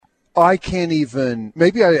I can't even –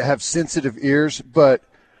 maybe I have sensitive ears, but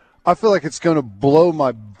I feel like it's going to blow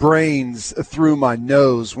my brains through my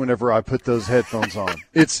nose whenever I put those headphones on.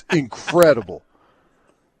 It's incredible.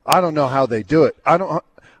 I don't know how they do it.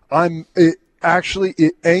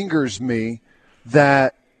 It angers me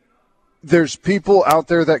that there's people out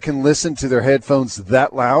there that can listen to their headphones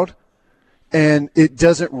that loud and it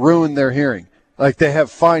doesn't ruin their hearing. Like they have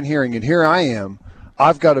fine hearing, and here I am.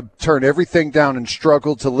 I've got to turn everything down and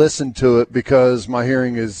struggle to listen to it because my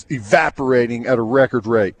hearing is evaporating at a record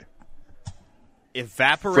rate.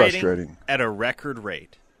 Evaporating at a record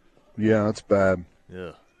rate. Yeah, that's bad.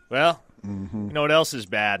 Ugh. Well, You know what else is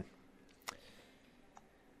bad?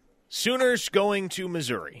 Sooners going to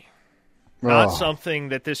Missouri. Not something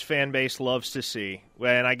that this fan base loves to see.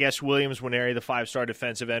 And I guess Williams Nwaneri, the 5-star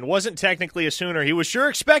defensive end, wasn't technically a Sooner. He was sure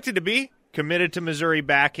expected to be. Committed to Missouri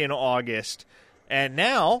back in August. And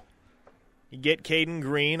now you get Caden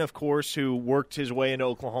Green, of course, who worked his way into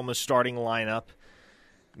Oklahoma's starting lineup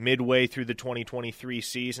midway through the 2023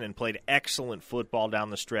 season and played excellent football down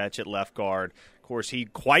the stretch at left guard. Of course, he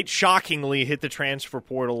quite shockingly hit the transfer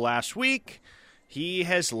portal last week. He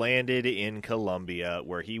has landed in Columbia,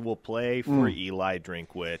 where he will play for Eli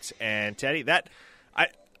Drinkwitz. And Teddy,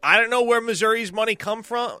 I don't know where Missouri's money comes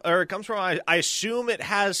from. I assume it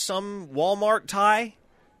has some Walmart tie.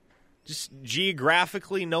 Just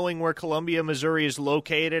geographically knowing where Columbia, Missouri is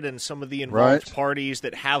located and some of the involved parties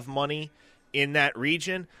that have money in that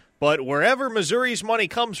region. But wherever Missouri's money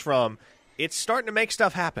comes from, it's starting to make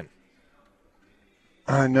stuff happen.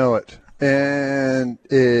 I know it. And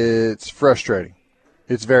it's frustrating.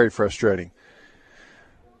 It's very frustrating.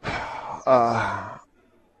 The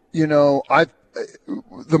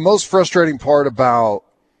most frustrating part about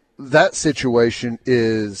that situation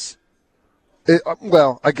is,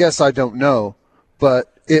 I guess I don't know,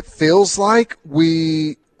 but it feels like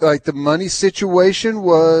the money situation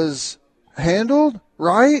was handled,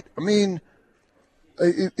 right? I mean,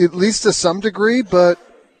 at least to some degree, but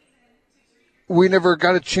we never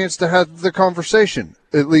got a chance to have the conversation.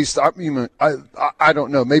 At least, I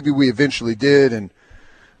don't know. Maybe we eventually did, and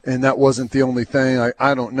that wasn't the only thing.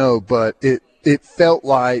 I don't know, but it felt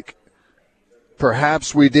like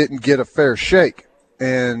perhaps we didn't get a fair shake.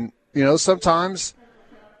 And, sometimes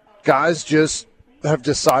guys just have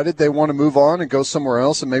decided they want to move on and go somewhere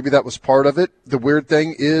else, and maybe that was part of it. The weird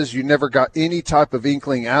thing is you never got any type of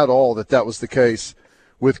inkling at all that was the case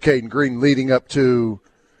with Caden Green leading up to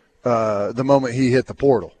the moment he hit the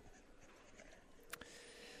portal.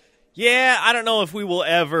 Yeah, I don't know if we will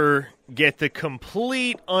ever get the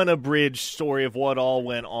complete unabridged story of what all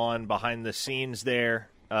went on behind the scenes there.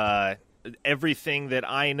 Everything that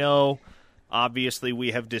I know, obviously,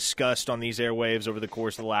 we have discussed on these airwaves over the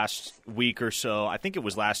course of the last week or so. I think it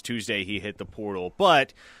was last Tuesday he hit the portal.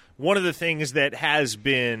 But one of the things that has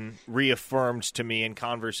been reaffirmed to me in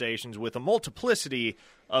conversations with a multiplicity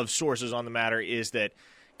of sources on the matter is that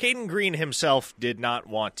Caden Green himself did not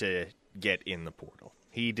want to get in the portal.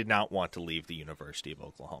 He did not want to leave the University of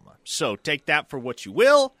Oklahoma. So take that for what you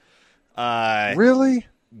will. Really?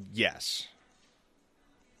 Yes.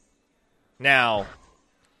 Now,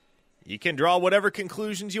 you can draw whatever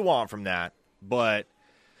conclusions you want from that, but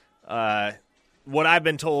what I've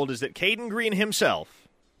been told is that Caden Green himself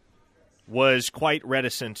was quite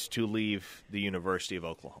reticent to leave the University of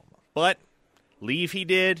Oklahoma. But leave he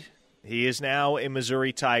did. He is now a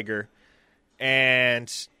Missouri Tiger.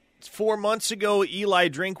 And 4 months ago, Eli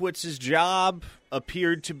Drinkwitz's job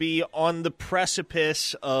appeared to be on the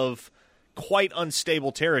precipice of quite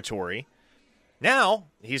unstable territory. Now,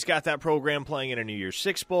 he's got that program playing in a New Year's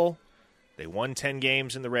Six Bowl. They won 10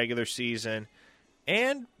 games in the regular season.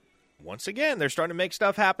 And once again, they're starting to make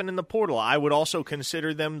stuff happen in the portal. I would also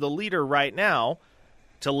consider them the leader right now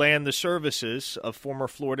to land the services of former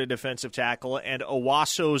Florida defensive tackle and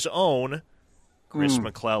Owasso's own Chris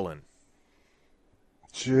McClellan.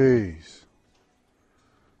 Jeez.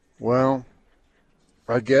 Well,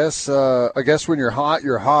 I guess when you're hot,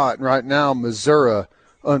 you're hot. And right now, Missouri,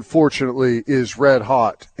 unfortunately, is red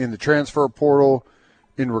hot in the transfer portal,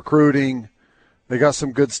 in recruiting. They got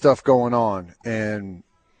some good stuff going on. And,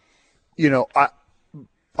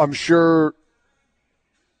 I'm sure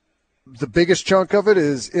the biggest chunk of it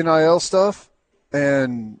is NIL stuff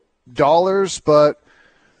and dollars. But,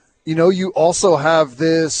 you also have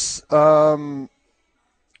this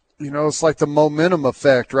it's like the momentum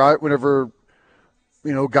effect, right? Whenever,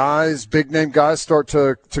 guys, big-name guys start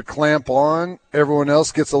to clamp on, everyone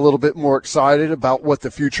else gets a little bit more excited about what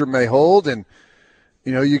the future may hold. And,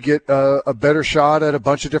 you get a better shot at a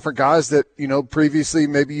bunch of different guys that, previously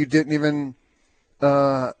maybe you didn't even,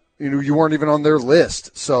 You weren't even on their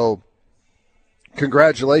list. So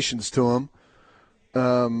congratulations to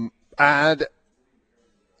them. Add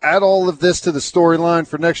all of this to the storyline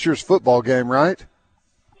for next year's football game, right?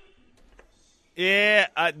 Yeah,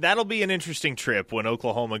 that'll be an interesting trip when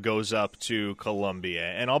Oklahoma goes up to Columbia.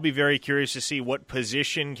 And I'll be very curious to see what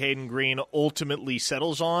position Caden Green ultimately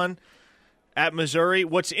settles on at Missouri.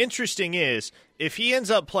 What's interesting is if he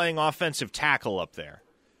ends up playing offensive tackle up there,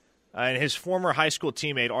 and his former high school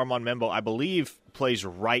teammate Armand Membo, I believe, plays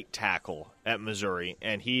right tackle at Missouri,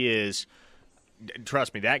 and he is,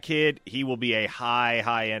 trust me, that kid, he will be a high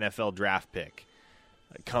NFL draft pick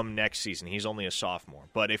come next season. He's only a sophomore.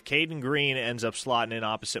 But if Caden Green ends up slotting in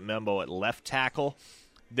opposite Membo at left tackle,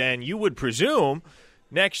 then you would presume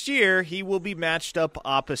next year he will be matched up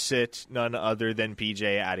opposite none other than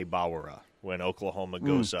P.J. Adibawara when Oklahoma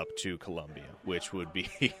goes up to Columbia, which would be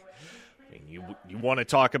you want to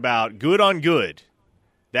talk about good on good.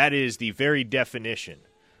 That is the very definition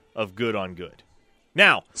of good on good.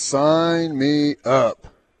 Now, sign me up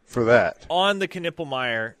for that. On the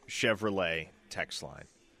Knippelmeyer Chevrolet text line,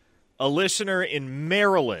 a listener in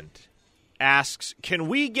Maryland asks, can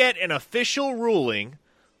we get an official ruling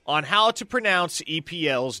on how to pronounce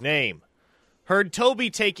EPL's name? Heard Toby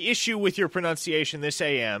take issue with your pronunciation this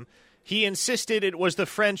AM. He insisted it was the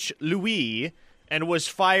French Louis and was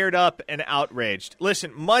fired up and outraged.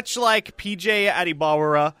 Listen, much like PJ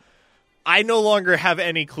Adibawara, I no longer have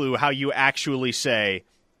any clue how you actually say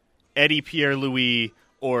Eddie Pierre Louis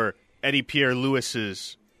or Eddie Pierre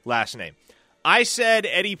Lewis's last name. I said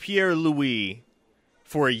Eddie Pierre Louis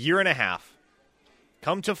for a year and a half.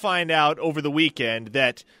 Come to find out over the weekend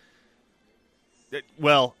that,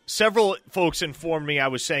 well, several folks informed me I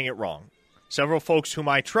was saying it wrong. Several folks whom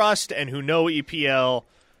I trust and who know EPL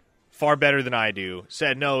far better than I do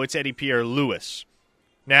said, no, it's Eddie Pierre Lewis.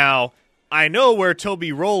 Now, I know where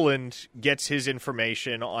Toby Rowland gets his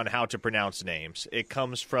information on how to pronounce names. It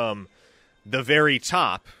comes from the very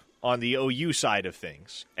top on the OU side of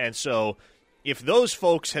things. And so if those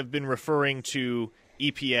folks have been referring to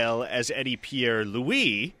EPL as Eddie Pierre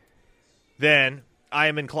Louis, then I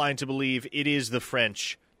am inclined to believe it is the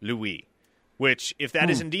French Louis, which, if that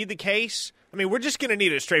is indeed the case, I mean, we're just going to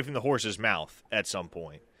need it straight from the horse's mouth at some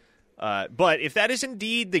point. But if that is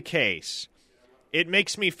indeed the case, it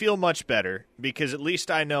makes me feel much better because at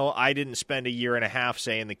least I know I didn't spend a year and a half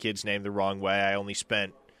saying the kid's name the wrong way. I only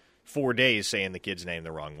spent 4 days saying the kid's name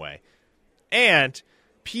the wrong way. And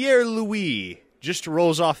Pierre Louis just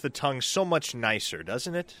rolls off the tongue so much nicer,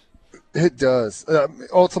 doesn't it? It does.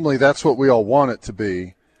 Ultimately, that's what we all want it to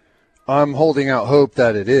be. I'm holding out hope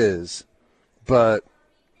that it is, but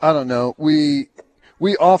I don't know. We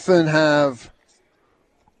often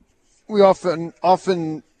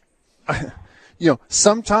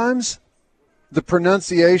sometimes the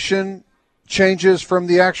pronunciation changes from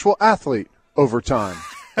the actual athlete over time,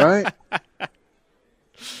 right?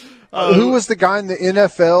 Who was the guy in the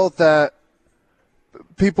NFL that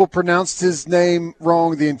people pronounced his name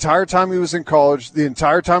wrong the entire time he was in college, the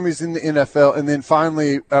entire time he's in the NFL, and then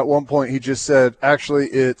finally at one point he just said, actually,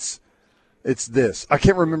 it's this. I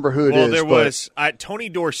can't remember who it is. Well, there was Tony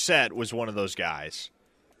Dorsett was one of those guys.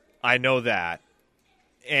 I know that.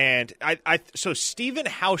 And so Stephen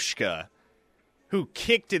Hauschka, who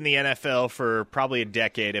kicked in the NFL for probably a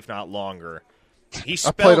decade, if not longer,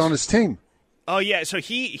 I played on his team. Oh, yeah. So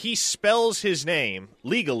he spells his name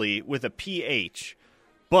legally with a PH.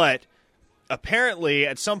 But apparently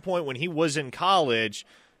at some point when he was in college,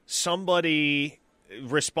 somebody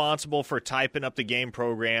responsible for typing up the game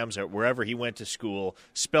programs or wherever he went to school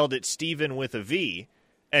spelled it Stephen with a V,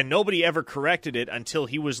 and nobody ever corrected it until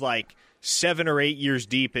he was like 7 or 8 years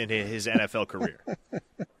deep into his NFL career.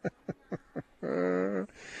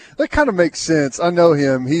 That kind of makes sense. I know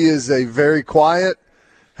him. He is a very quiet,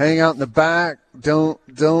 hang out in the back, don't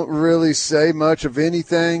really say much of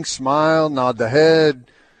anything, smile, nod the head,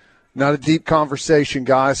 not a deep conversation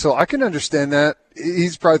guy. So I can understand that.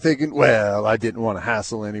 He's probably thinking, well, I didn't want to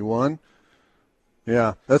hassle anyone.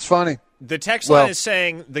 Yeah, that's funny. The text line is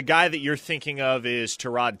saying the guy that you're thinking of is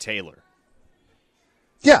Tyrod Taylor.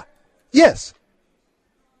 Yeah. Yes.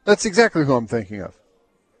 That's exactly who I'm thinking of.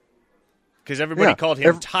 Because everybody called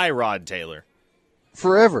him Tyrod Taylor.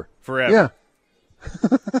 Forever. Yeah.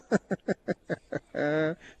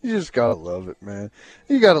 You just got to love it, man.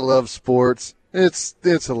 You got to love sports. It's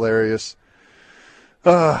hilarious.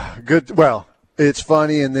 Good. Well, it's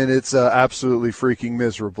funny, and then it's absolutely freaking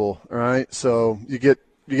miserable, all right? So you get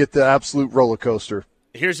the absolute roller coaster.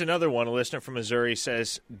 Here's another one. A listener from Missouri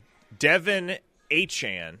says, Devin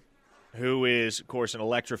Achane, who is, of course, an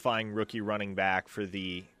electrifying rookie running back for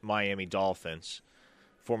the Miami Dolphins,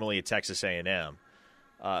 formerly at Texas A&M.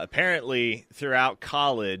 Apparently, throughout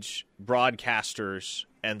college, broadcasters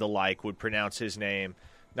and the like would pronounce his name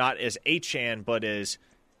not as Achan, but as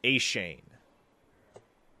Ashane.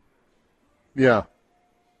 Yeah.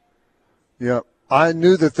 Yeah. I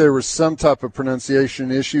knew that there was some type of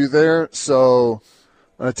pronunciation issue there, so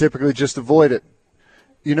I typically just avoid it.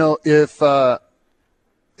 You know, if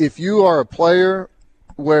you are a player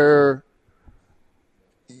where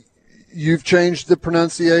you've changed the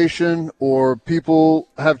pronunciation or people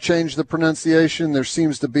have changed the pronunciation, there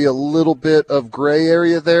seems to be a little bit of gray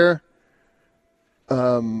area there.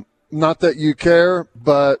 Not that you care,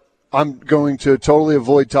 but I'm going to totally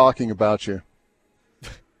avoid talking about you.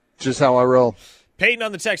 Just how I roll. Peyton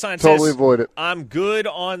on the text line totally says, avoid it. I'm good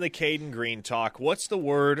on the Caden Green talk. What's the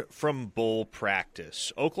word from bowl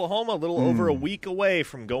practice? Oklahoma a little over a week away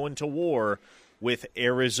from going to war with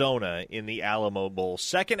Arizona in the Alamo Bowl.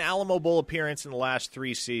 Second Alamo Bowl appearance in the last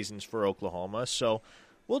 3 seasons for Oklahoma. So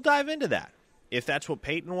we'll dive into that. If that's what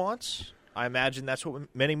Peyton wants, I imagine that's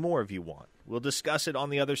what many more of you want. We'll discuss it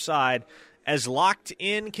on the other side as Locked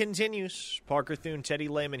In continues. Parker Thune, Teddy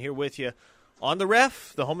Lehman here with you on The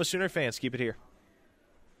Ref. The home of Sooner fans. Keep it here.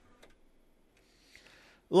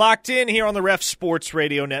 Locked In here on the Ref Sports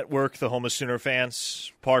Radio Network, the home of Sooner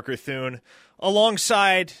fans. Parker Thune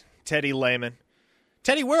alongside Teddy Lehman.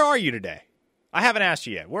 Teddy, where are you today? I haven't asked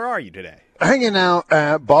you yet. Where are you today? Hanging out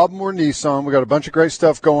at Bob Moore Nissan. We got a bunch of great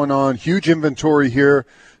stuff going on. Huge inventory here.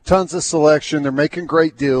 Tons of selection. They're making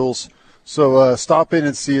great deals. So stop in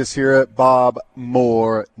and see us here at Bob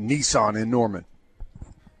Moore Nissan in Norman.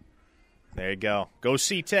 There you go. Go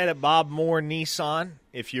see Ted at Bob Moore Nissan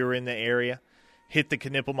if you're in the area. Hit the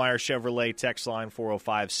Knippelmeyer Chevrolet text line,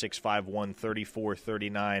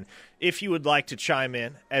 405-651-3439. If you would like to chime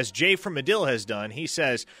in, as Jay from Medill has done, he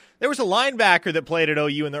says, there was a linebacker that played at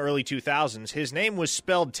OU in the early 2000s. His name was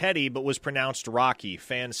spelled Teddy but was pronounced Rocky.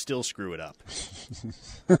 Fans still screw it up.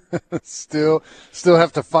 Still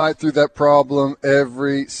have to fight through that problem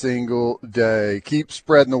every single day. Keep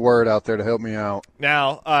spreading the word out there to help me out.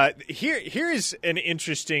 Now, here is an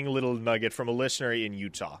interesting little nugget from a listener in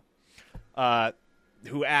Utah.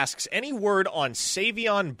 Who asks, any word on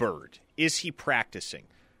Savion Byrd? Is he practicing?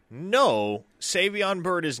 No, Savion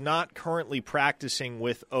Byrd is not currently practicing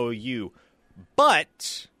with OU,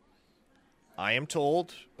 but I am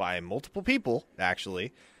told by multiple people,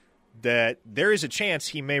 actually, that there is a chance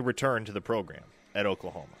he may return to the program at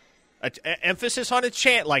Oklahoma. Emphasis on a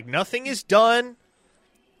chance, like nothing is done.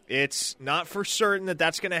 It's not for certain that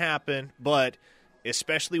that's going to happen, but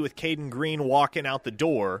especially with Caden Green walking out the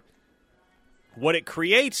door, what it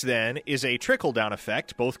creates then is a trickle-down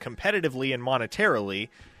effect, both competitively and monetarily,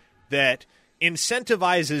 that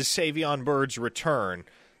incentivizes Savion Byrd's return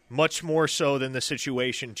much more so than the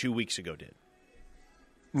situation 2 weeks ago did.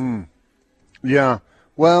 Yeah.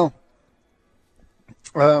 Well,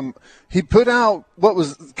 he put out what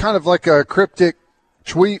was kind of like a cryptic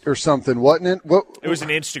tweet or something, wasn't it? It was an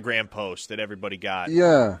Instagram post that everybody got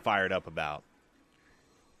fired up about.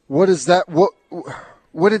 What is that?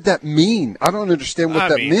 What did that mean? I don't understand what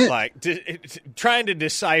that meant. Like trying to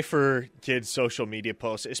decipher kids' social media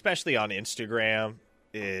posts, especially on Instagram,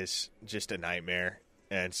 is just a nightmare.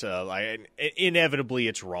 And so, inevitably,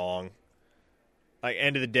 it's wrong.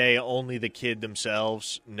 End of the day, only the kid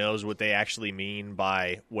themselves knows what they actually mean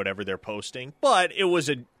by whatever they're posting. But it was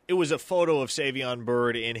a photo of Savion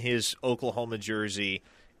Byrd in his Oklahoma jersey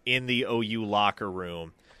in the OU locker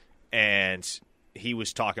room, and he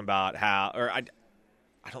was talking about how, or I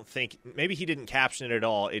don't think, maybe he didn't caption it at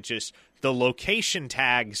all. It just, the location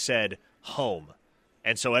tag said home.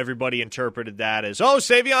 And so everybody interpreted that as,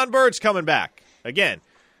 Savion Byrd's coming back. Again,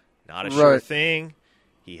 not a sure thing.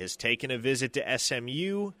 He has taken a visit to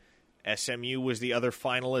SMU. SMU was the other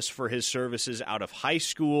finalist for his services out of high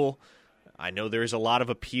school. I know there's a lot of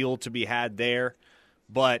appeal to be had there,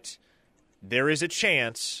 but there is a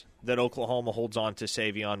chance that Oklahoma holds on to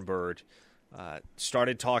Savion Byrd.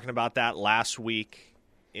 Started talking about that last week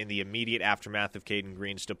in the immediate aftermath of Caden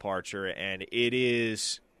Green's departure, and it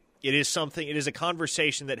is a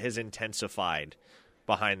conversation that has intensified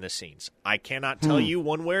behind the scenes. I cannot tell you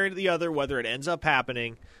one way or the other whether it ends up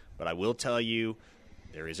happening, but I will tell you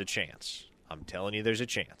there is a chance. I'm telling you there's a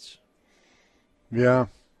chance. Yeah.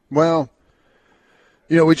 Well,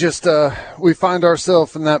 we just we find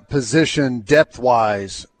ourselves in that position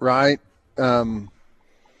depth-wise, right?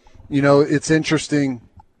 It's interesting.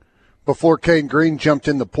 Before Caden Green jumped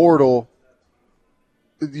in the portal,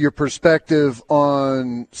 your perspective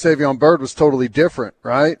on Savion Byrd was totally different,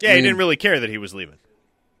 right? Yeah, he didn't really care that he was leaving.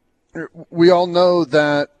 We all know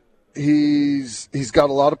that he's got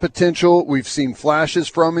a lot of potential. We've seen flashes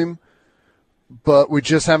from him, but we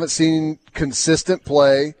just haven't seen consistent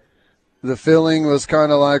play. The feeling was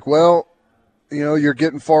kind of like, well, you're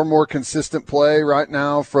getting far more consistent play right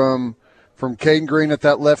now from Caden Green at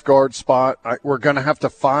that left guard spot. We're going to have to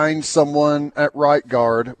find someone at right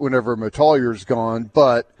guard whenever Metallier's gone.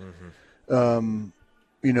 But,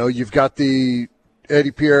 you've got the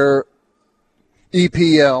Eddie Pierre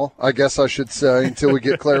EPL, I guess I should say, until we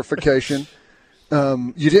get clarification.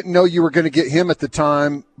 You didn't know you were going to get him at the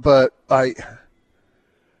time, but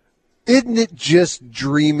isn't it just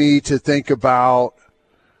dreamy to think about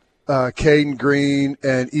Caden Green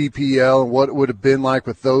and EPL and what it would have been like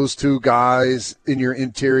with those two guys in your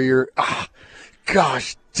interior?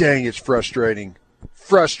 Gosh dang, it's frustrating.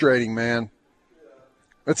 Frustrating, man.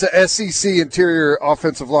 It's a SEC interior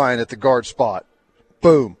offensive line at the guard spot.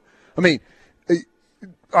 Boom. I mean,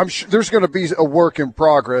 I'm sure there's going to be a work in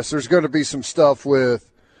progress. There's going to be some stuff with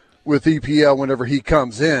EPL whenever he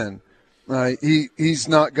comes in. He's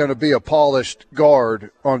not going to be a polished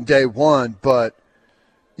guard on day one, but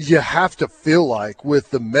you have to feel like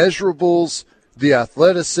with the measurables, the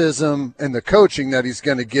athleticism, and the coaching that he's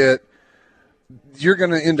going to get, you're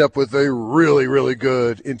going to end up with a really, really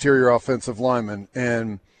good interior offensive lineman.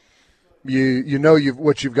 And you know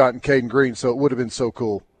what you've got in Caden Green, so it would have been so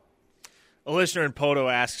cool. A listener in Poto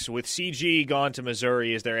asks, with CG gone to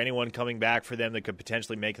Missouri, is there anyone coming back for them that could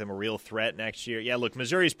potentially make them a real threat next year? Yeah, look,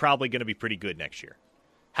 Missouri's probably going to be pretty good next year.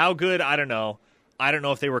 How good? I don't know. I don't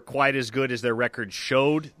know if they were quite as good as their record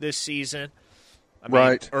showed this season. I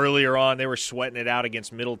mean, earlier on, they were sweating it out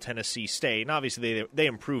against Middle Tennessee State, and obviously they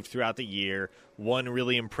improved throughout the year, won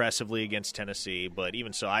really impressively against Tennessee, but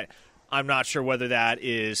even so, I'm not sure whether that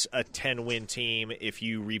is a 10-win team if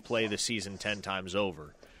you replay the season 10 times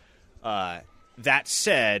over. That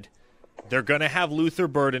said, they're going to have Luther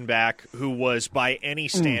Burden back, who was by any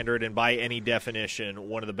standard and by any definition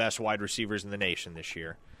one of the best wide receivers in the nation this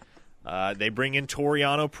year. They bring in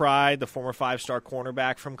Toriano Pride, the former 5-star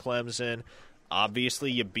cornerback from Clemson.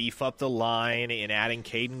 Obviously, you beef up the line in adding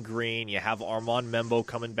Caden Green. You have Armand Membo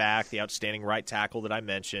coming back, the outstanding right tackle that I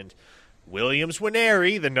mentioned. Williams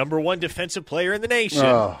Winery, the number one defensive player in the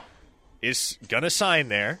nation, is going to sign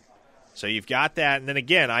there. So you've got that. And then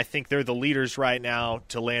again, I think they're the leaders right now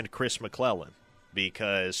to land Chris McClellan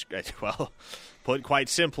because, well, put quite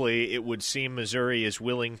simply, it would seem Missouri is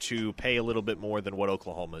willing to pay a little bit more than what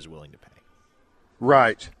Oklahoma is willing to pay.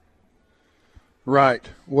 Right.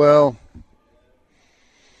 Well,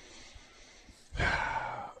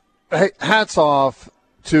 hey, hats off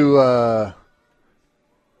to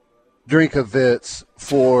Drinkovitz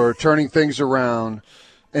for turning things around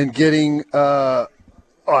and getting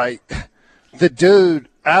the dude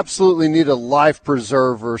absolutely needed a life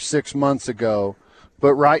preserver 6 months ago,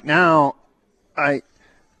 but right now, I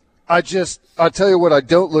tell you what I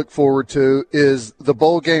don't look forward to is the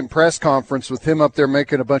bowl game press conference with him up there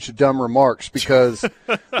making a bunch of dumb remarks because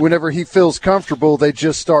whenever he feels comfortable, they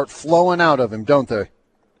just start flowing out of him, don't they?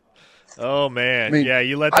 Oh man, I mean, yeah,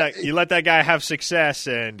 you let that guy have success,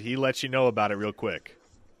 and he lets you know about it real quick.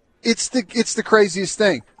 It's the craziest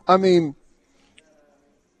thing. I mean,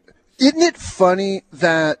 isn't it funny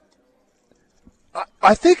that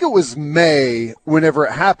I think it was May whenever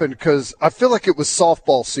it happened because I feel like it was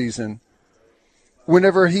softball season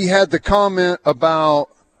whenever he had the comment about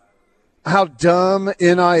how dumb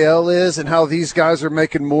NIL is and how these guys are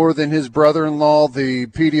making more than his brother-in-law, the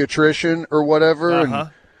pediatrician or whatever, and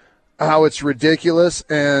how it's ridiculous.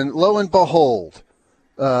 And lo and behold,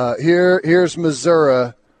 here's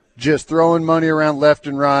Missouri just throwing money around left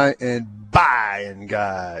and right and buying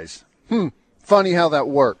guys. Funny how that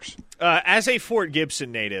works. As a Fort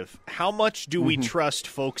Gibson native, how much do we trust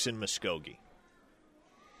folks in Muskogee?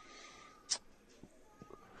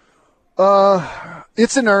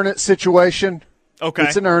 It's an earn it situation. Okay.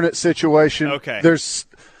 It's an earn it situation. Okay. There's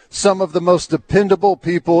some of the most dependable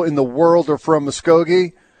people in the world are from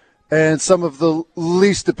Muskogee, and some of the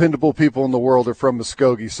least dependable people in the world are from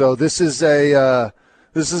Muskogee. So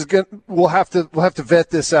we'll have to vet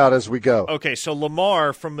this out as we go. Okay, so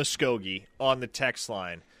Lamar from Muskogee on the text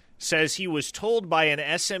line says he was told by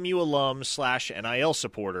an SMU alum / NIL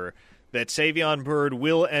supporter that Savion Byrd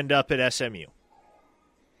will end up at SMU.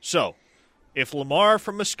 So, if Lamar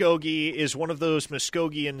from Muskogee is one of those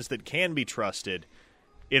Muskogeans that can be trusted,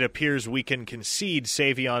 it appears we can concede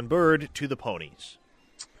Savion Byrd to the Ponies.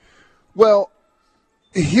 Well,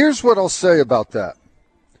 here's what I'll say about that.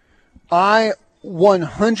 I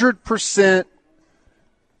 100%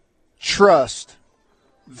 trust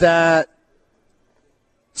that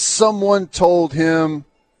someone told him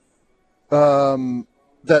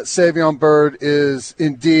that Savion Byrd is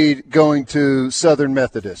indeed going to Southern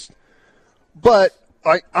Methodist. But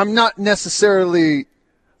I'm not necessarily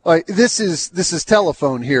like this is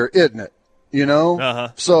telephone here, isn't it? You know? Uh-huh.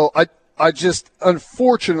 So I just,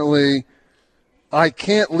 unfortunately, I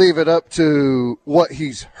can't leave it up to what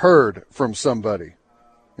he's heard from somebody.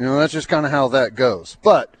 You know, that's just kind of how that goes.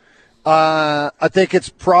 But I think it's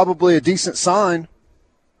probably a decent sign.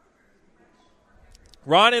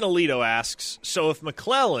 Ron in Alito asks, so if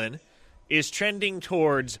McClellan is trending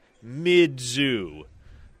towards mid-zoo,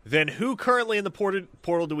 then who currently in the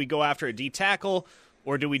portal do we go after, a D-tackle,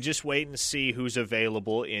 or do we just wait and see who's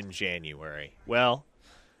available in January? Well,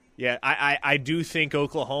 yeah, I do think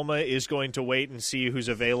Oklahoma is going to wait and see who's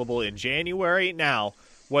available in January. Now,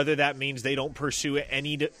 whether that means they don't pursue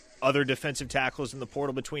any other defensive tackles in the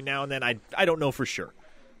portal between now and then, I don't know for sure.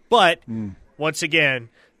 But, once again,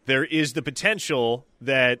 there is the potential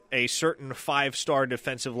that a certain 5-star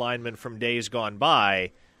defensive lineman from days gone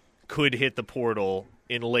by could hit the portal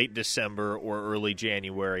in late December or early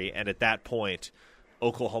January, and at that point,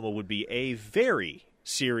 Oklahoma would be a very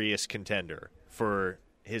serious contender for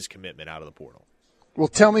his commitment out of the portal. Well,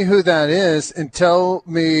 tell me who that is, and tell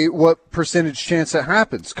me what percentage chance it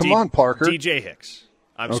happens. Come on, Parker. DJ Hicks.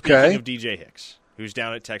 I'm speaking of DJ Hicks, who's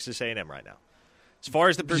down at Texas A&M right now. As far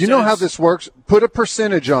as the percentage, you know how this works? Put a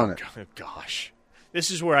percentage on it. Gosh,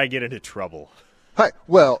 this is where I get into trouble. Hi.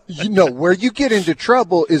 Well, you know, where you get into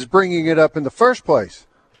trouble is bringing it up in the first place.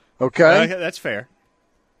 Okay? That's fair.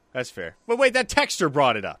 That's fair. But wait, that texter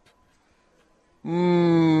brought it up.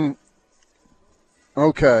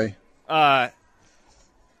 Okay. I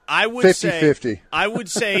would 50-50. I would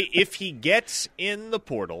say if he gets in the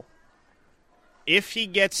portal,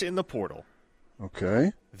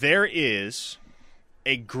 okay, there is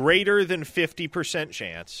a greater than 50%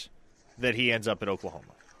 chance that he ends up at Oklahoma.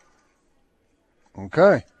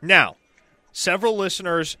 Okay. Now, several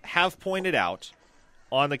listeners have pointed out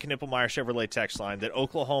on the Knippelmeyer Chevrolet text line that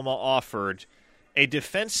Oklahoma offered a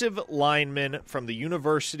defensive lineman from the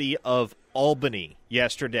University of Albany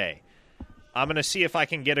yesterday. I'm going to see if I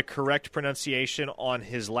can get a correct pronunciation on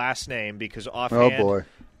his last name because offhand,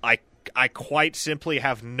 I quite simply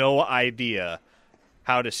have no idea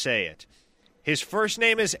how to say it. His first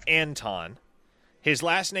name is Anton. His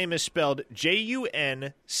last name is spelled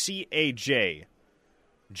Juncaj.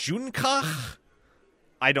 Junkach?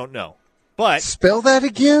 I don't know. But spell that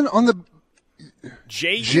again on the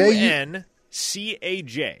Juncaj.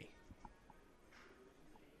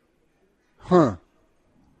 Huh.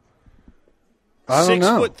 I don't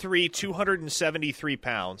know. 6'3", 273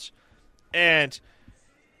 pounds. And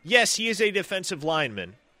yes, he is a defensive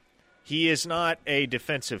lineman. He is not a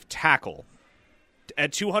defensive tackle.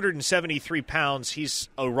 At 273 pounds, he's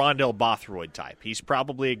a Rondell Bothroyd type. He's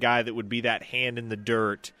probably a guy that would be that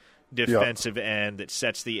hand-in-the-dirt defensive end that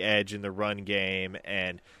sets the edge in the run game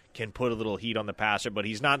and can put a little heat on the passer, but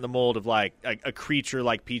he's not in the mold of like a creature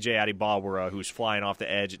like P.J. Adibawara who's flying off the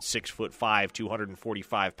edge at 6'5",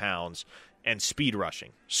 245 pounds and speed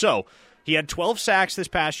rushing. So he had 12 sacks this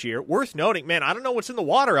past year. Worth noting, man, I don't know what's in the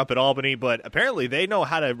water up at Albany, but apparently they know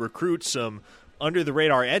how to recruit some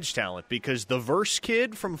under-the-radar edge talent because the Verse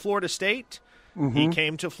kid from Florida State, he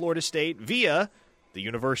came to Florida State via the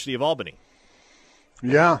University of Albany.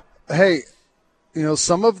 Yeah. Hey, you know,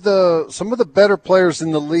 some of the better players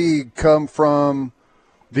in the league come from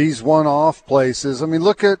these one-off places. I mean,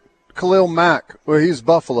 look at Khalil Mack, where he's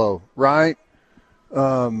Buffalo, right?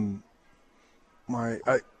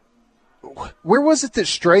 Where was it that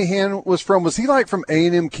Strahan was from? Was he like from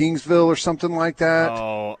A&M Kingsville or something like that?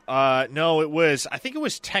 Oh, no, I think it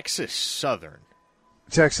was Texas Southern.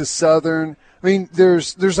 Texas Southern. I mean,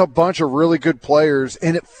 there's a bunch of really good players,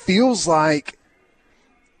 and it feels like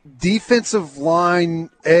defensive line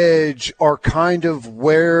edge are kind of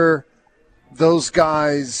where those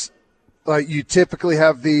guys, like you typically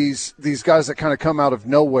have these guys that kind of come out of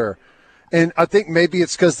nowhere. And I think maybe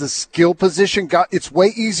it's because the skill position it's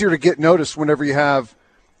way easier to get noticed whenever you have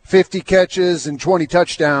 50 catches and 20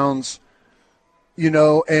 touchdowns, you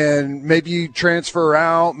know, and maybe you transfer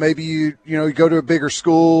out, maybe you go to a bigger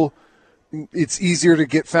school. It's easier to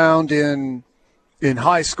get found in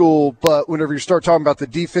high school, but whenever you start talking about the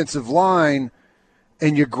defensive line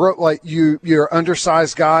and you grow, like you're an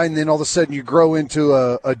undersized guy and then all of a sudden you grow into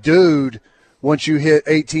a dude once you hit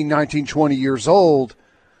 18, 19, 20 years old,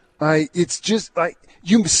 it's just like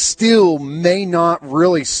you still may not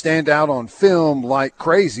really stand out on film like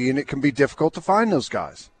crazy, and it can be difficult to find those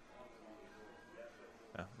guys.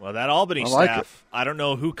 Well, that Albany staff, I don't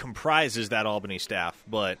know who comprises that Albany staff,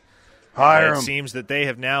 but it seems that they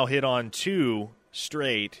have now hit on 2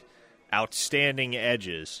 straight outstanding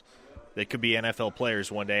edges that could be NFL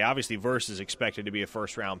players one day. Obviously, Verse is expected to be a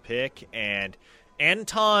first-round pick, and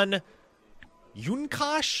Anton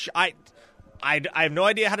Junkash, I have no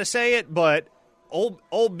idea how to say it, but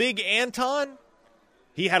old big Anton,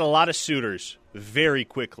 he had a lot of suitors very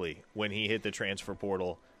quickly when he hit the transfer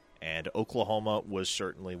portal, and Oklahoma was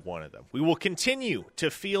certainly one of them. We will continue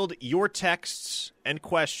to field your texts and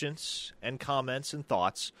questions and comments and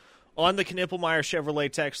thoughts on the Knippelmeyer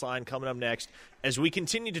Chevrolet text line coming up next as we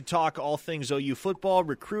continue to talk all things OU football,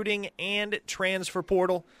 recruiting, and transfer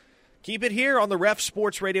portal. Keep it here on the Ref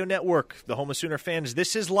Sports Radio Network. The home of Sooner fans,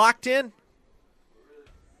 this is Locked In.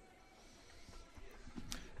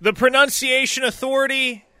 The Pronunciation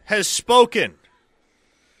Authority has spoken.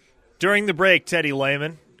 During the break, Teddy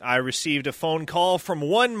Lehman, I received a phone call from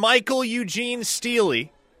one Michael Eugene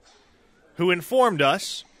Steely, who informed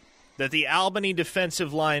us that the Albany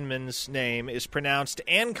defensive lineman's name is pronounced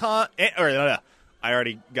I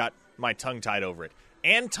already got my tongue tied over it.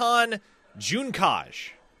 Anton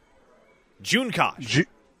Junkash. Junkash.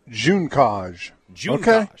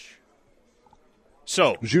 Okay.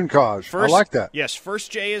 So, Junkash. I like that. Yes,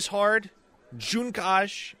 first J is hard,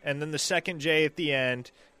 Junkash, and then the second J at the end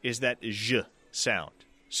is that J sound.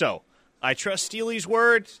 So, I trust Steely's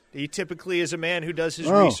word. He typically is a man who does his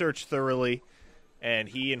research thoroughly, and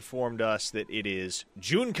he informed us that it is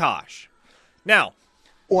Junkash. Now,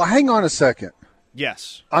 well, hang on a second.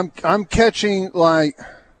 Yes. I'm catching, like,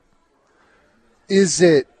 is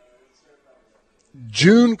it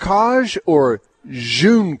Junkash or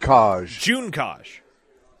Junkash? Junkash.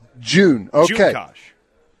 June. Okay. Junkash.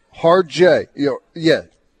 Hard J. Yeah.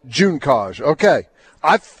 Junkash. Okay.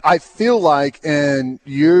 I feel like, and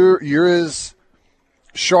you're as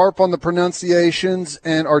sharp on the pronunciations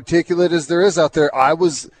and articulate as there is out there.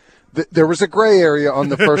 There was a gray area on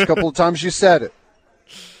the first couple of times you said it,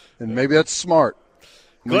 and maybe that's smart.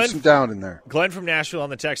 Leave some down in there. Glenn from Nashville on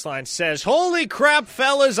the text line says, "Holy crap,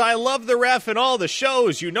 fellas! I love the Ref and all the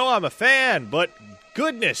shows. You know I'm a fan, but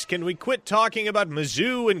goodness, can we quit talking about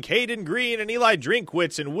Mizzou and Caden Green and Eli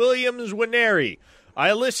Drinkwitz and Williams Winery?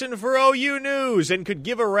 I listen for OU news and could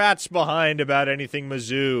give a rat's behind about anything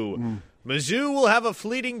Mizzou. Mizzou will have a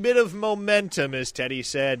fleeting bit of momentum, as Teddy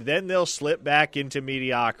said. Then they'll slip back into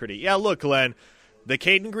mediocrity." Yeah, look, Glenn, the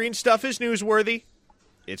Caden Green stuff is newsworthy.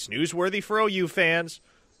 It's newsworthy for OU fans.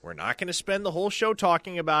 We're not going to spend the whole show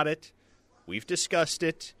talking about it. We've discussed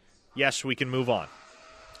it. Yes, we can move on.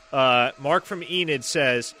 Mark from Enid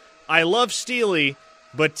says, "I love Steely,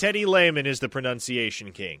 but Teddy Lehman is the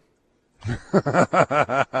pronunciation king."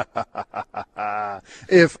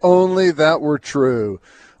 If only that were true.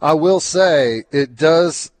 I will say it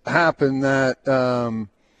does happen that a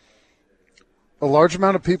large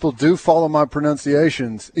amount of people do follow my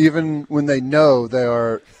pronunciations, even when they know they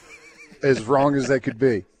are as wrong as they could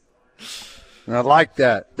be. And I like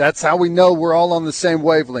that. That's how we know we're all on the same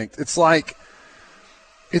wavelength. It's like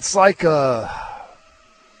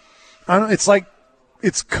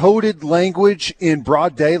it's coded language in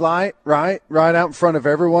broad daylight, right out in front of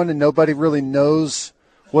everyone, and nobody really knows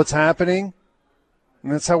what's happening.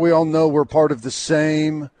 And that's how we all know we're part of the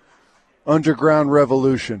same underground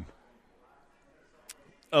revolution.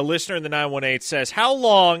 A listener in the 918 says, "How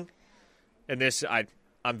long," and this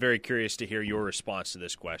I'm very curious to hear your response to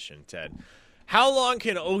this question, Ted. "How long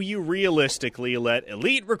can OU realistically let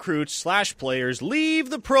elite recruits / players leave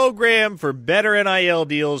the program for better NIL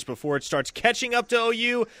deals before it starts catching up to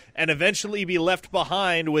OU and eventually be left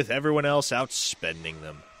behind with everyone else outspending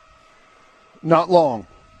them?" Not long.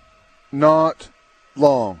 Not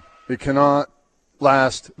long. It cannot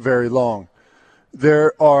last very long.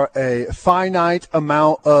 There are a finite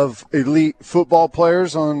amount of elite football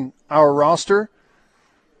players on our roster.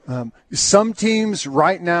 Some teams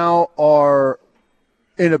right now are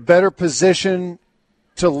in a better position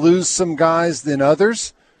to lose some guys than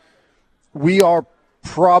others. We are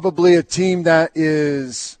probably a team that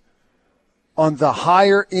is on the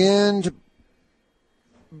higher end,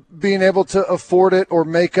 being able to afford it or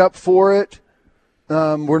make up for it.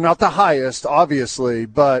 We're not the highest, obviously,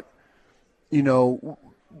 but,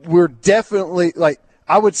 we're definitely,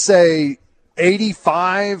 I would say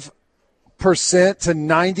 85% to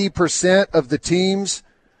 90% of the teams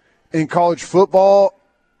in college football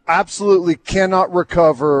absolutely cannot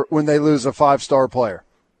recover when they lose a 5-star player,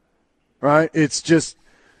 right? It's just,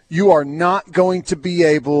 you are not going to be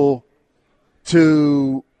able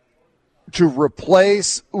to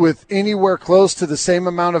replace with anywhere close to the same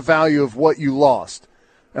amount of value of what you lost.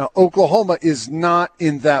 Now, Oklahoma is not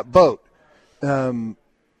in that boat.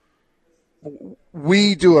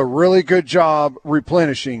 we do a really good job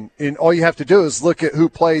replenishing. And all you have to do is look at who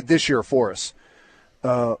played this year for us.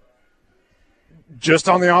 Just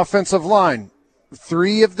on the offensive line,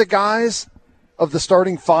 3 of the guys of the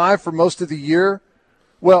starting 5 for most of the year,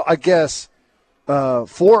 well, I guess 4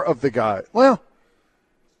 of the guys. Well,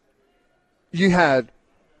 you had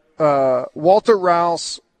Walter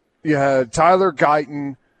Rouse, you had Tyler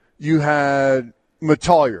Guyton, you had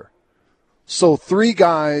Metallier. So 3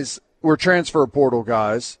 guys were transfer portal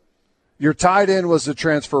guys. Your tight end was a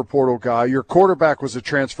transfer portal guy. Your quarterback was a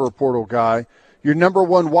transfer portal guy. Your number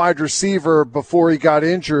 1 wide receiver before he got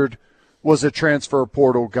injured was a transfer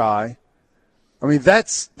portal guy. I mean,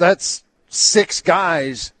 that's 6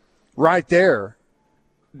 guys right there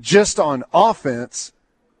just on offense.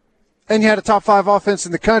 And you had a top 5 offense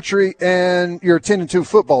in the country, and you're a 10-2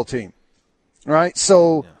 football team, right?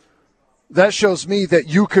 So that shows me that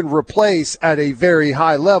you can replace at a very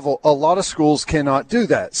high level. A lot of schools cannot do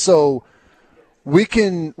that. So we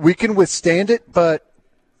can withstand it, but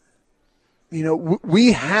you know,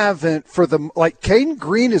 we haven't for the – like Caden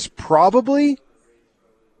Green is probably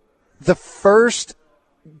the first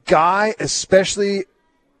guy, especially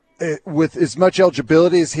with as much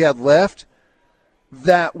eligibility as he had left,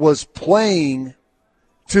 that was playing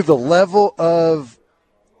to the level of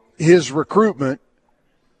his recruitment,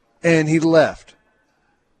 and he left.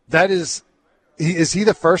 That is he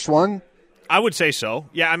the first one? I would say so.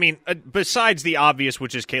 Yeah, I mean, besides the obvious,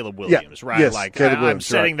 which is Caleb Williams, right? Yes, like Caleb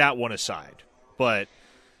Williams, I'm setting that one aside. But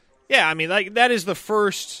yeah, I mean, like that is the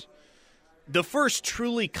first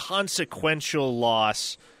truly consequential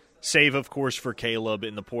loss, save of course for Caleb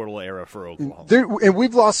in the portal era for Oklahoma. And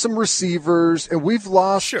we've lost some receivers, and we've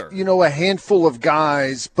lost a handful of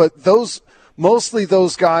guys, but mostly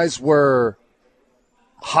those guys were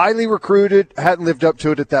highly recruited, hadn't lived up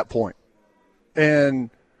to it at that point, and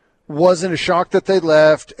wasn't a shock that they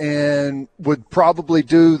left, and would probably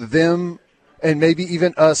do them and maybe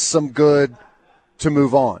even us some good to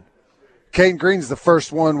move on. Caden Green's the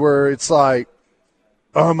first one where it's like,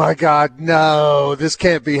 oh my God, no, this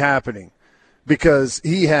can't be happening, because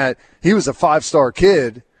he was a 5-star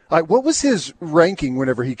kid. Like, what was his ranking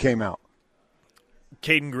whenever he came out?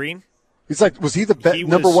 Caden Green? He's like, was he the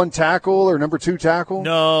number 1 tackle or number 2 tackle?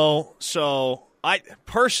 No. So I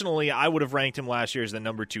would have ranked him last year as the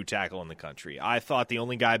number 2 tackle in the country. I thought the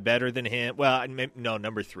only guy better than him,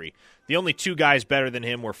 number 3. The only 2 guys better than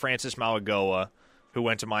him were Francis Mauigoa, who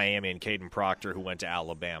went to Miami, and Caden Proctor, who went to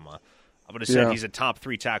Alabama. I would have said he's a top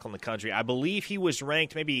 3 tackle in the country. I believe he was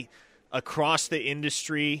ranked maybe across the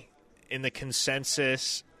industry in the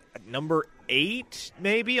consensus number 8,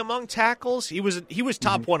 maybe among tackles. He was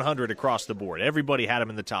top 100 across the board. Everybody had him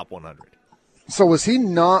in the top 100. So was he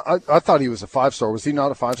not? I thought he was a 5-star. Was he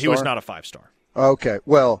not a 5-star? He was not a 5-star. Okay.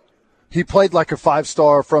 Well, he played like a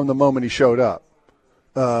 5-star from the moment he showed up.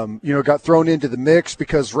 Got thrown into the mix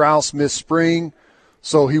because Rouse missed spring,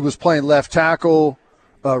 so he was playing left tackle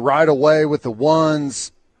right away with the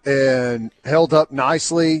ones and held up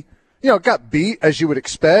nicely. Got beat as you would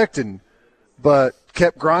expect, but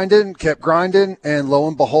kept grinding, and lo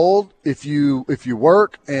and behold, if you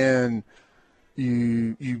work and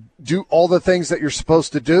you do all the things that you're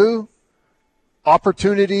supposed to do,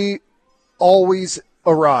 opportunity always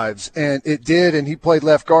arrives, and it did. And he played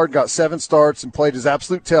left guard, got 7 starts, and played his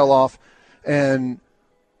absolute tail off. And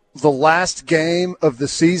the last game of the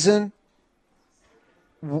season,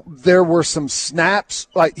 there were some snaps.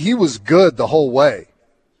 Like, he was good the whole way.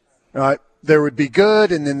 Right? There would be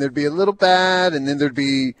good, and then there'd be a little bad, and then there'd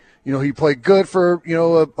be, he played good for,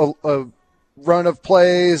 a run of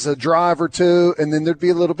plays, a drive or 2, and then there'd be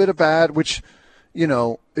a little bit of bad, which,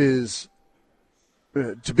 is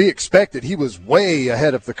to be expected. He was way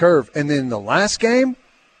ahead of the curve. And then the last game,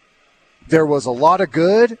 there was a lot of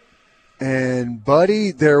good, and,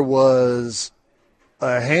 buddy, there was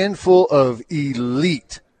a handful of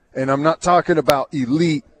elite, and I'm not talking about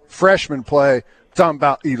elite freshman play, I'm talking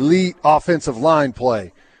about elite offensive line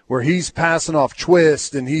play, where he's passing off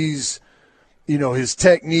twist, and he's, his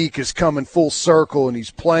technique is coming full circle, and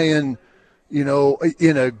he's playing, in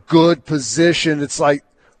a good position. It's like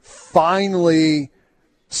finally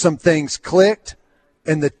some things clicked,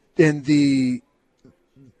 and the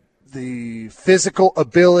physical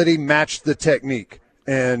ability matched the technique.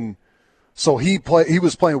 And so he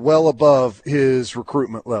was playing well above his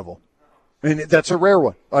recruitment level. And that's a rare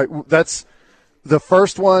one. That's the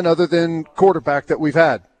first one other than quarterback that we've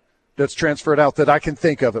had that's transferred out that I can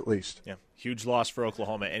think of, at least. Yeah, huge loss for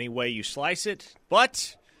Oklahoma any way you slice it,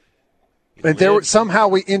 but somehow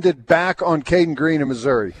we ended back on Caden Green in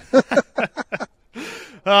Missouri.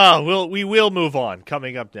 We will move on.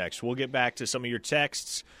 Coming up next, we'll get back to some of your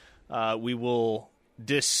texts. We will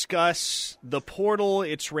discuss the portal,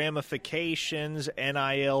 its ramifications,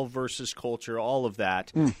 NIL versus culture, all of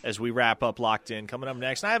that as we wrap up Locked In. Coming up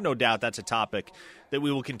next, and I have no doubt that's a topic that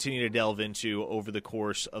we will continue to delve into over the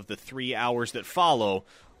course of the 3 hours that follow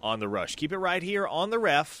on The Rush. Keep it right here on The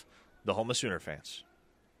Ref, the home of Sooner fans.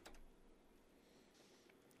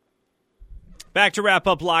 Back to wrap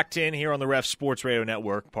up Locked In here on the Ref Sports Radio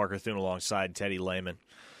Network. Parker Thune alongside Teddy Lehman.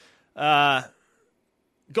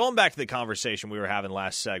 Going back to the conversation we were having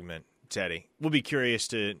last segment, Teddy, we'll be curious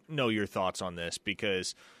to know your thoughts on this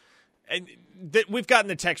because we've gotten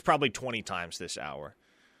the text probably 20 times this hour.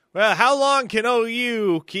 Well, how long can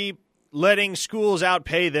OU keep letting schools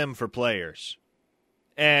outpay them for players?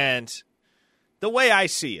 And the way I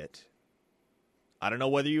see it, I don't know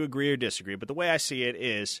whether you agree or disagree, but the way I see it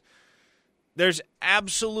is there's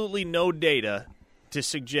absolutely no data to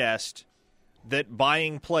suggest that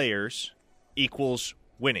buying players equals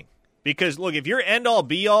winning. Because, look, if your end-all,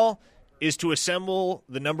 be-all is to assemble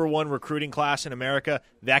the number one recruiting class in America,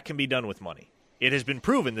 that can be done with money. It has been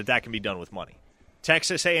proven that that can be done with money.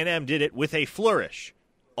 Texas A&M did it with a flourish,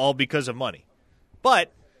 all because of money.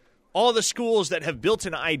 But all the schools that have built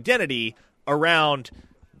an identity around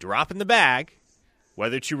dropping the bag,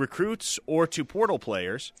 whether to recruits or to portal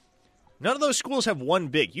players, none of those schools have won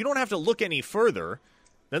big. You don't have to look any further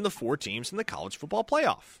than the 4 teams in the college football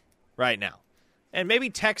playoff right now. And maybe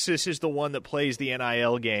Texas is the one that plays the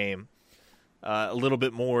NIL game a little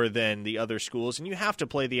bit more than the other schools. And you have to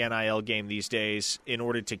play the NIL game these days in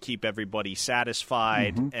order to keep everybody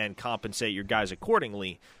satisfied and compensate your guys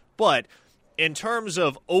accordingly. But in terms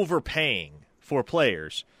of overpaying for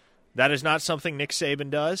players, that is not something Nick Saban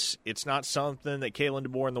does. It's not something that Kalen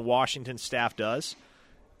DeBoer and the Washington staff does.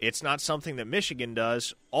 It's not something that Michigan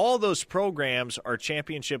does. All those programs are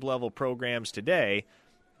championship-level programs today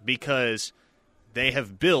because they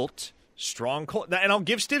have built strong – and I'll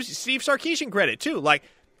give Steve Sarkisian credit, too. Like,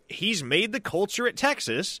 he's made the culture at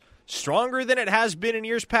Texas stronger than it has been in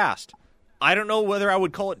years past. I don't know whether I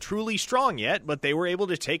would call it truly strong yet, but they were able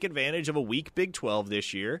to take advantage of a weak Big 12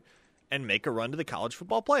 this year and make a run to the college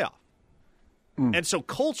football playoff. And so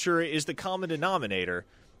culture is the common denominator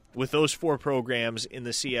with those 4 programs in the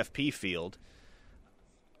CFP field.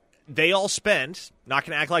 They all spend, not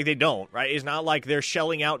going to act like they don't, right? It's not like they're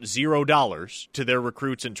shelling out $0 to their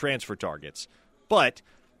recruits and transfer targets. But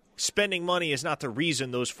spending money is not the reason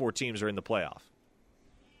those 4 teams are in the playoff.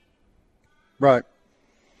 Right.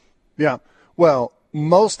 Yeah. Well,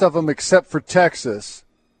 most of them except for Texas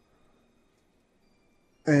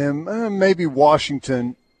and maybe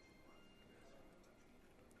Washington.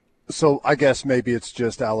 So I guess maybe it's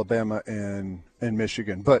just Alabama and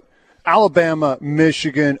Michigan. But Alabama,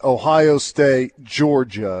 Michigan, Ohio State,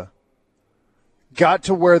 Georgia got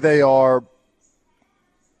to where they are.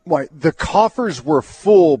 Like, the coffers were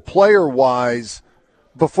full player-wise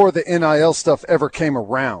before the NIL stuff ever came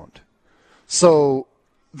around. So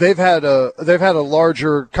they've had a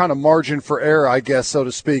larger kind of margin for error, I guess, so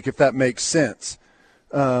to speak, if that makes sense.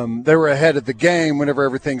 They were ahead of the game whenever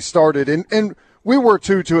everything started. And we were,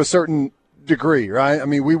 too, to a certain degree, right? I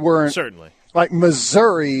mean, we weren't. Certainly. Like,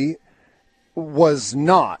 Missouri was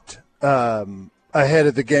not ahead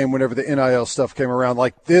of the game whenever the NIL stuff came around.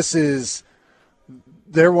 Like,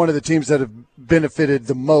 they're one of the teams that have benefited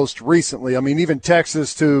the most recently. I mean, even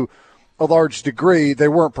Texas, to a large degree, they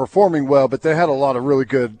weren't performing well, but they had a lot of really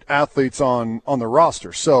good athletes on the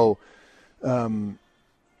roster. So,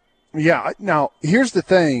 yeah. Now, here's the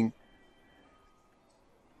thing.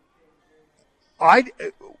 I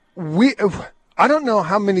don't know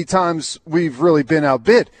how many times we've really been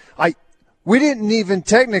outbid. We didn't even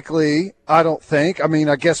technically, I don't think. I mean,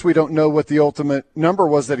 I guess we don't know what the ultimate number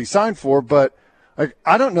was that he signed for, but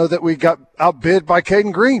I don't know that we got outbid by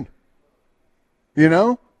Caden Green. You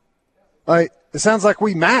know? It sounds like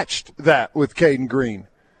we matched that with Caden Green.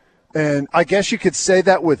 And I guess you could say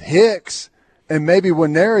that with Hicks and maybe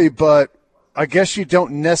Winery, but I guess you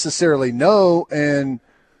don't necessarily know. And,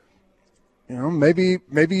 you know, maybe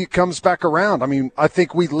it comes back around. I mean, I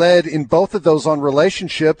think we led in both of those on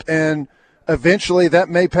relationship, and eventually that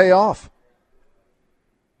may pay off.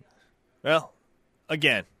 Well,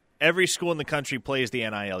 again, every school in the country plays the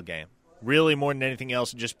NIL game. Really, more than anything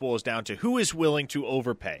else, it just boils down to who is willing to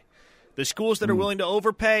overpay. The schools that are willing to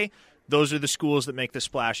overpay, those are the schools that make the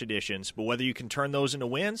splash additions. But whether you can turn those into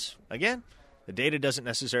wins, again, the data doesn't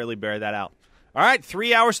necessarily bear that out. All right,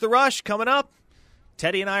 3 hours The Rush coming up.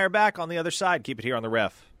 Teddy and I are back on the other side. Keep it here on The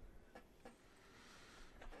Ref.